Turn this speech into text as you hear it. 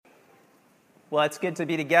Well, it's good to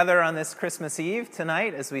be together on this Christmas Eve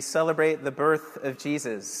tonight as we celebrate the birth of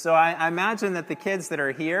Jesus. So I imagine that the kids that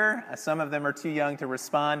are here, some of them are too young to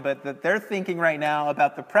respond, but that they're thinking right now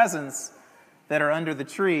about the presents that are under the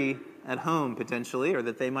tree at home, potentially, or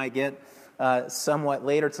that they might get somewhat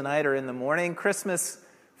later tonight or in the morning. Christmas,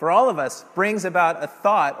 for all of us, brings about a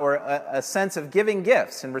thought or a sense of giving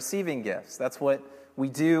gifts and receiving gifts. That's what we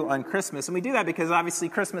do on Christmas. And we do that because obviously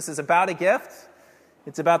Christmas is about a gift.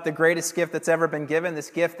 It's about the greatest gift that's ever been given, this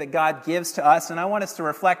gift that God gives to us. And I want us to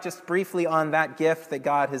reflect just briefly on that gift that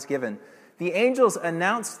God has given. The angels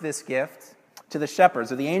announced this gift to the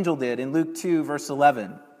shepherds, or the angel did, in Luke 2, verse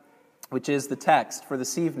 11, which is the text for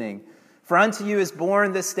this evening. For unto you is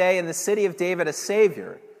born this day in the city of David a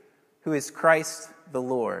Savior, who is Christ the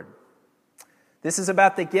Lord. This is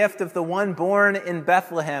about the gift of the one born in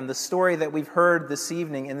Bethlehem, the story that we've heard this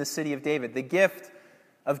evening in the city of David, the gift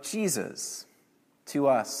of Jesus to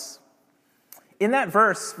us. In that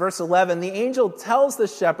verse 11, the angel tells the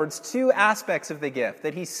shepherds two aspects of the gift,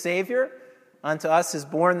 that he's Savior, unto us is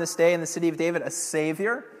born this day in the city of David a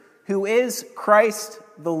Savior, who is Christ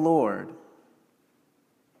the Lord.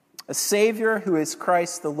 A Savior who is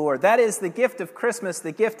Christ the Lord. That is the gift of Christmas,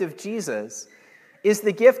 the gift of Jesus, is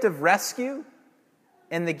the gift of rescue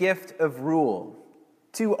and the gift of rule.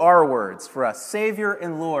 Two R words for us, Savior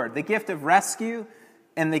and Lord, the gift of rescue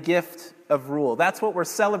and the gift of rule. That's what we're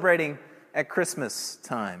celebrating at Christmas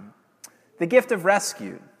time. The gift of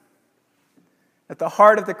rescue. At the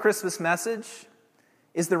heart of the Christmas message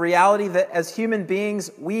is the reality that as human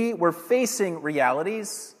beings, we were facing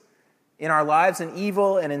realities in our lives in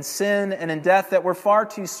evil and in sin and in death that were far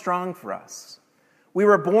too strong for us. We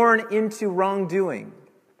were born into wrongdoing,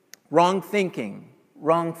 wrong thinking,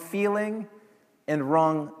 wrong feeling, and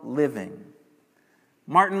wrong living.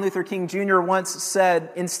 Martin Luther King Jr. once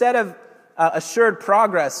said, instead of assured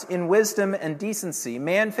progress in wisdom and decency,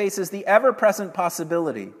 man faces the ever-present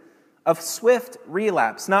possibility of swift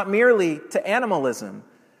relapse, not merely to animalism,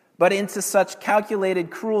 but into such calculated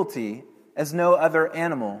cruelty as no other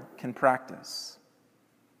animal can practice.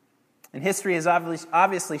 And history has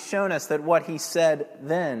obviously shown us that what he said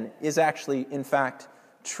then is actually, in fact,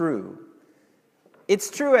 true. It's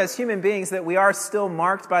true as human beings that we are still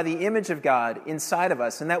marked by the image of God inside of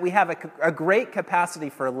us, and that we have a great capacity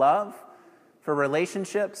for love, for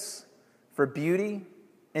relationships, for beauty,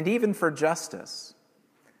 and even for justice.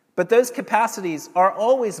 But those capacities are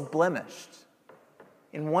always blemished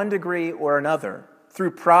in one degree or another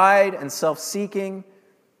through pride and self-seeking,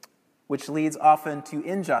 which leads often to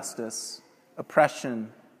injustice,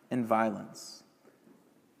 oppression, and violence.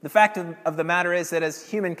 The fact of the matter is that as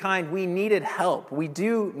humankind, we needed help. We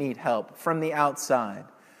do need help from the outside.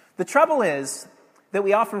 The trouble is that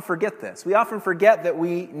we often forget this. We often forget that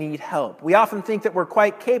we need help. We often think that we're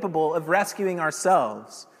quite capable of rescuing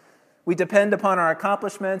ourselves. We depend upon our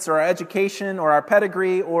accomplishments or our education or our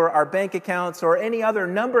pedigree or our bank accounts or any other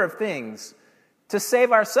number of things to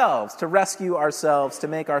save ourselves, to rescue ourselves, to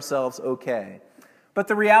make ourselves okay. But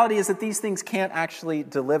the reality is that these things can't actually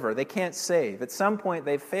deliver. They can't save. At some point,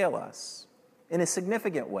 they fail us in a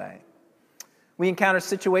significant way. We encounter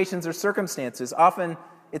situations or circumstances. Often,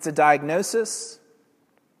 it's a diagnosis.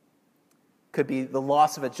 Could be the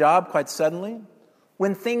loss of a job quite suddenly.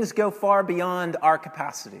 When things go far beyond our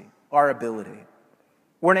capacity, our ability.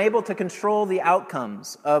 We're unable to control the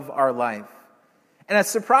outcomes of our life. And as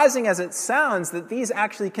surprising as it sounds, that these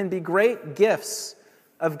actually can be great gifts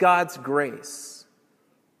of God's grace.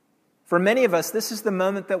 For many of us, this is the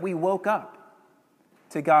moment that we woke up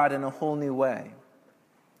to God in a whole new way,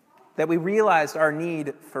 that we realized our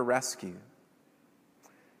need for rescue.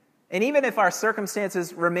 And even if our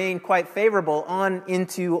circumstances remain quite favorable on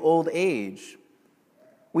into old age,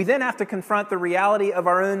 we then have to confront the reality of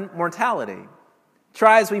our own mortality.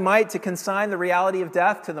 Try as we might to consign the reality of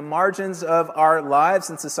death to the margins of our lives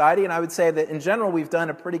and society, and I would say that in general we've done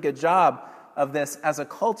a pretty good job of this as a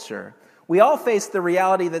culture. We all face the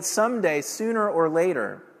reality that someday, sooner or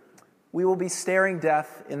later, we will be staring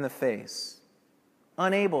death in the face,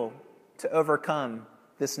 unable to overcome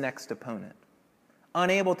this next opponent,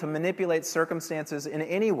 unable to manipulate circumstances in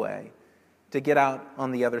any way to get out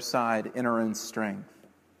on the other side in our own strength.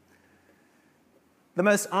 The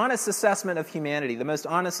most honest assessment of humanity, the most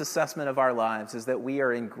honest assessment of our lives is that we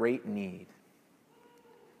are in great need,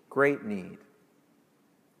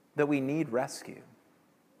 that we need rescue.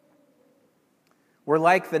 We're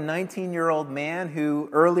like the 19-year-old man who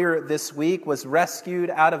earlier this week was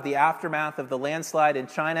rescued out of the aftermath of the landslide in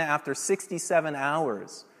China after 67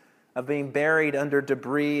 hours of being buried under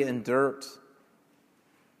debris and dirt.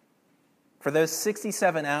 For those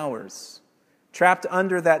 67 hours, trapped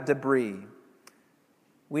under that debris,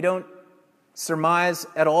 We don't surmise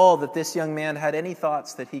at all that this young man had any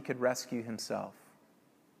thoughts that he could rescue himself,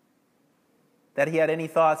 that he had any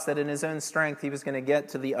thoughts that in his own strength he was going to get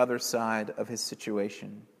to the other side of his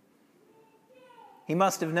situation. He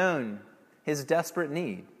must have known his desperate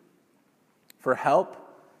need for help,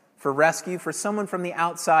 for rescue, for someone from the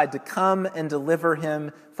outside to come and deliver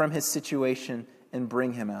him from his situation and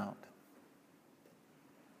bring him out.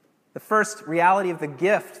 The first reality of the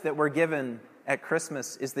gift that we're given at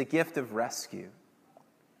Christmas is the gift of rescue.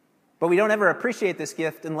 But we don't ever appreciate this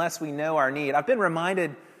gift unless we know our need. I've been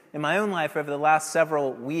reminded in my own life over the last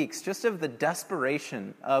several weeks just of the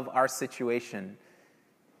desperation of our situation.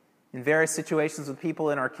 In various situations with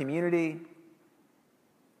people in our community,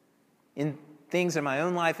 in things in my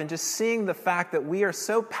own life, and just seeing the fact that we are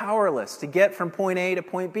so powerless to get from point A to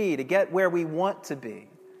point B, to get where we want to be,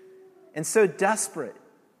 and so desperate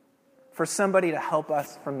for somebody to help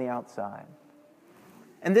us from the outside.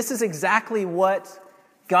 And this is exactly what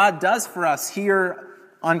God does for us here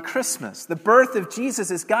on Christmas. The birth of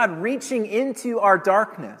Jesus is God reaching into our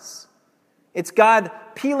darkness. It's God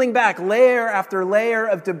peeling back layer after layer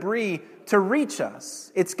of debris to reach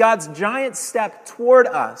us. It's God's giant step toward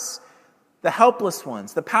us, the helpless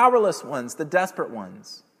ones, the powerless ones, the desperate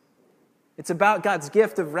ones. It's about God's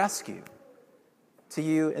gift of rescue to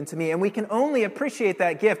you and to me. And we can only appreciate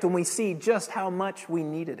that gift when we see just how much we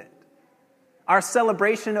needed it. Our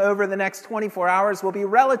celebration over the next 24 hours will be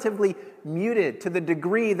relatively muted to the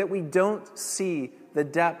degree that we don't see the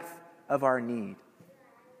depth of our need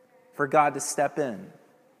for God to step in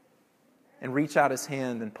and reach out his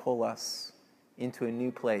hand and pull us into a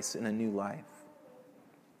new place and a new life.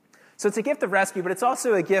 So it's a gift of rescue, but it's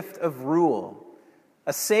also a gift of rule,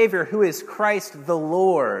 a Savior who is Christ the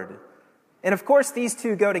Lord. And of course, these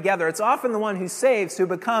two go together. It's often the one who saves who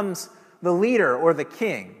becomes the leader or the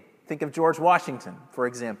king. Think of George Washington, for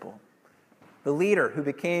example. The leader who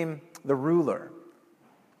became the ruler.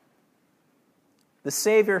 The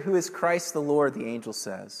Savior who is Christ the Lord, the angel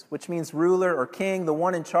says, which means ruler or king, the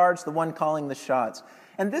one in charge, the one calling the shots.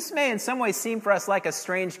 And this may in some ways seem for us like a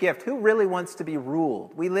strange gift. Who really wants to be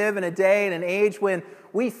ruled? We live in a day and an age when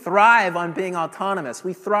we thrive on being autonomous.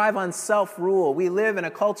 We thrive on self-rule. We live in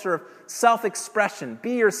a culture of self-expression.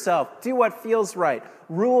 Be yourself. Do what feels right.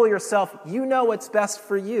 Rule yourself. You know what's best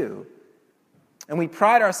for you. And we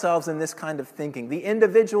pride ourselves in this kind of thinking. The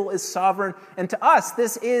individual is sovereign, and to us,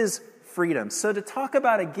 this is freedom. So to talk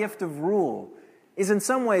about a gift of rule is in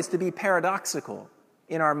some ways to be paradoxical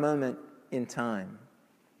in our moment in time.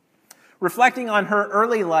 Reflecting on her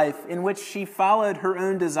early life in which she followed her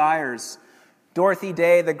own desires, Dorothy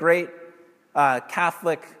Day, the great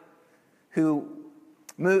Catholic who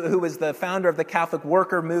was the founder of the Catholic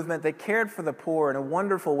worker movement that cared for the poor in a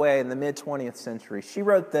wonderful way in the mid-20th century. She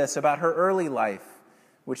wrote this about her early life,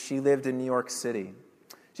 which she lived in New York City.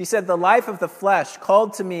 She said, "The life of the flesh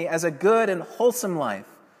called to me as a good and wholesome life,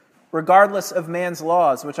 regardless of man's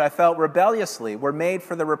laws, which I felt rebelliously were made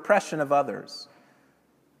for the repression of others.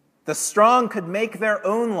 The strong could make their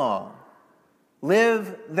own law,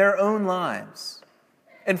 live their own lives.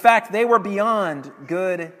 In fact, they were beyond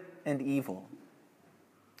good and evil.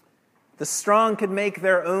 The strong could make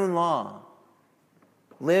their own law,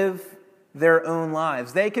 live their own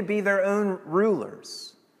lives. They could be their own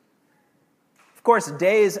rulers." Of course,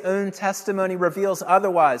 Day's own testimony reveals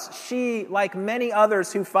otherwise. She, like many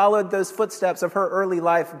others who followed those footsteps of her early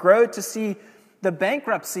life, grew to see the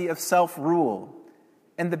bankruptcy of self-rule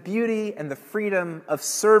and the beauty and the freedom of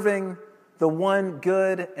serving the one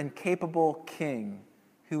good and capable King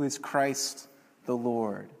who is Christ the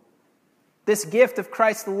Lord. This gift of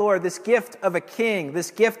Christ the Lord, this gift of a king, this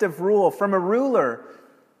gift of rule from a ruler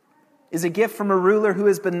is a gift from a ruler who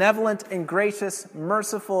is benevolent and gracious,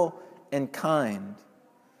 merciful and kind.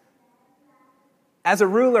 As a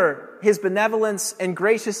ruler, his benevolence and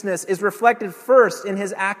graciousness is reflected first in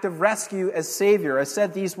his act of rescue as Savior. I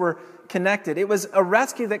said these were connected. It was a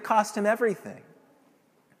rescue that cost him everything,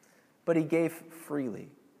 but he gave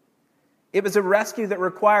freely. It was a rescue that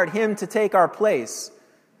required him to take our place.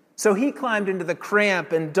 So he climbed into the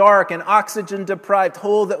cramped and dark and oxygen-deprived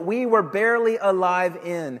hole that we were barely alive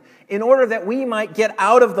in order that we might get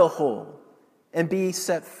out of the hole and be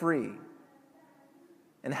set free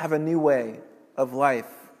and have a new way of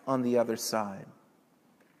life on the other side.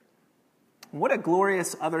 What a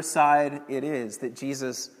glorious other side it is that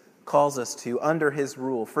Jesus calls us to under his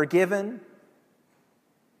rule. Forgiven,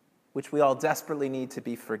 which we all desperately need to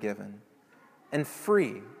be forgiven, and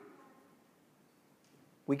free.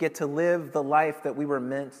 We get to live the life that we were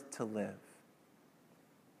meant to live.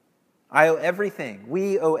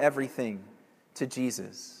 We owe everything to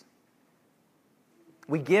Jesus.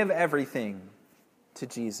 we give everything to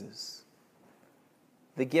Jesus.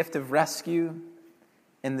 The gift of rescue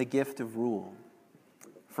and the gift of rule.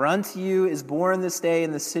 For unto you is born this day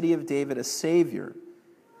in the city of David a Savior,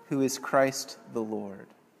 who is Christ the Lord.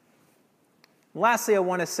 Lastly, I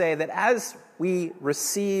want to say that as we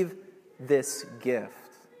receive this gift,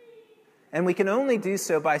 and we can only do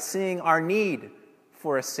so by seeing our need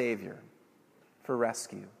for a Savior, for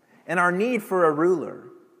rescue, and our need for a ruler,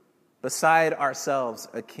 beside ourselves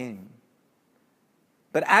a king.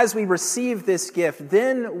 But as we receive this gift,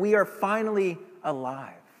 then we are finally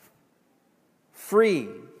alive, free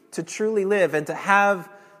to truly live and to have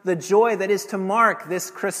the joy that is to mark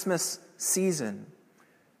this Christmas season.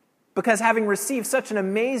 Because having received such an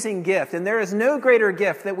amazing gift, and there is no greater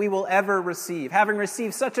gift that we will ever receive, having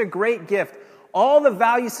received such a great gift, all the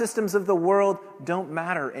value systems of the world don't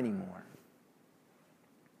matter anymore.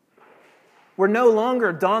 We're no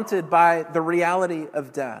longer daunted by the reality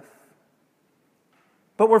of death.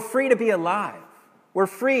 But we're free to be alive. We're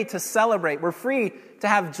free to celebrate. We're free to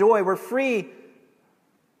have joy. We're free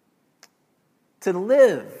to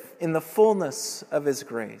live in the fullness of His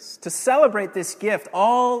grace, to celebrate this gift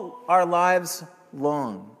all our lives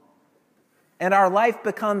long. And our life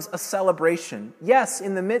becomes a celebration. Yes,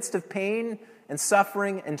 in the midst of pain and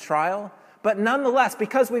suffering and trial, but nonetheless,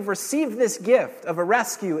 because we've received this gift of a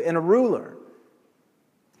rescue and a ruler,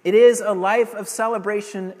 it is a life of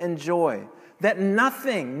celebration and joy that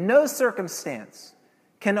nothing, no circumstance,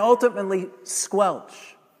 can ultimately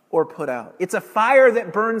squelch or put out. It's a fire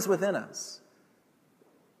that burns within us,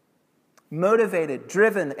 motivated,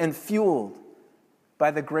 driven, and fueled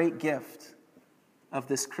by the great gift of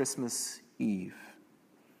this Christmas Eve.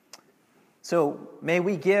 So may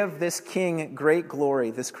we give this King great glory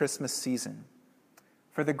this Christmas season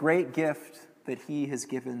for the great gift that He has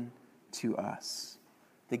given to us.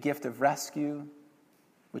 The gift of rescue,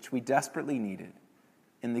 which we desperately needed,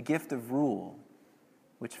 and the gift of rule,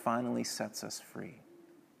 which finally sets us free.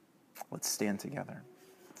 Let's stand together.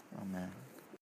 Amen.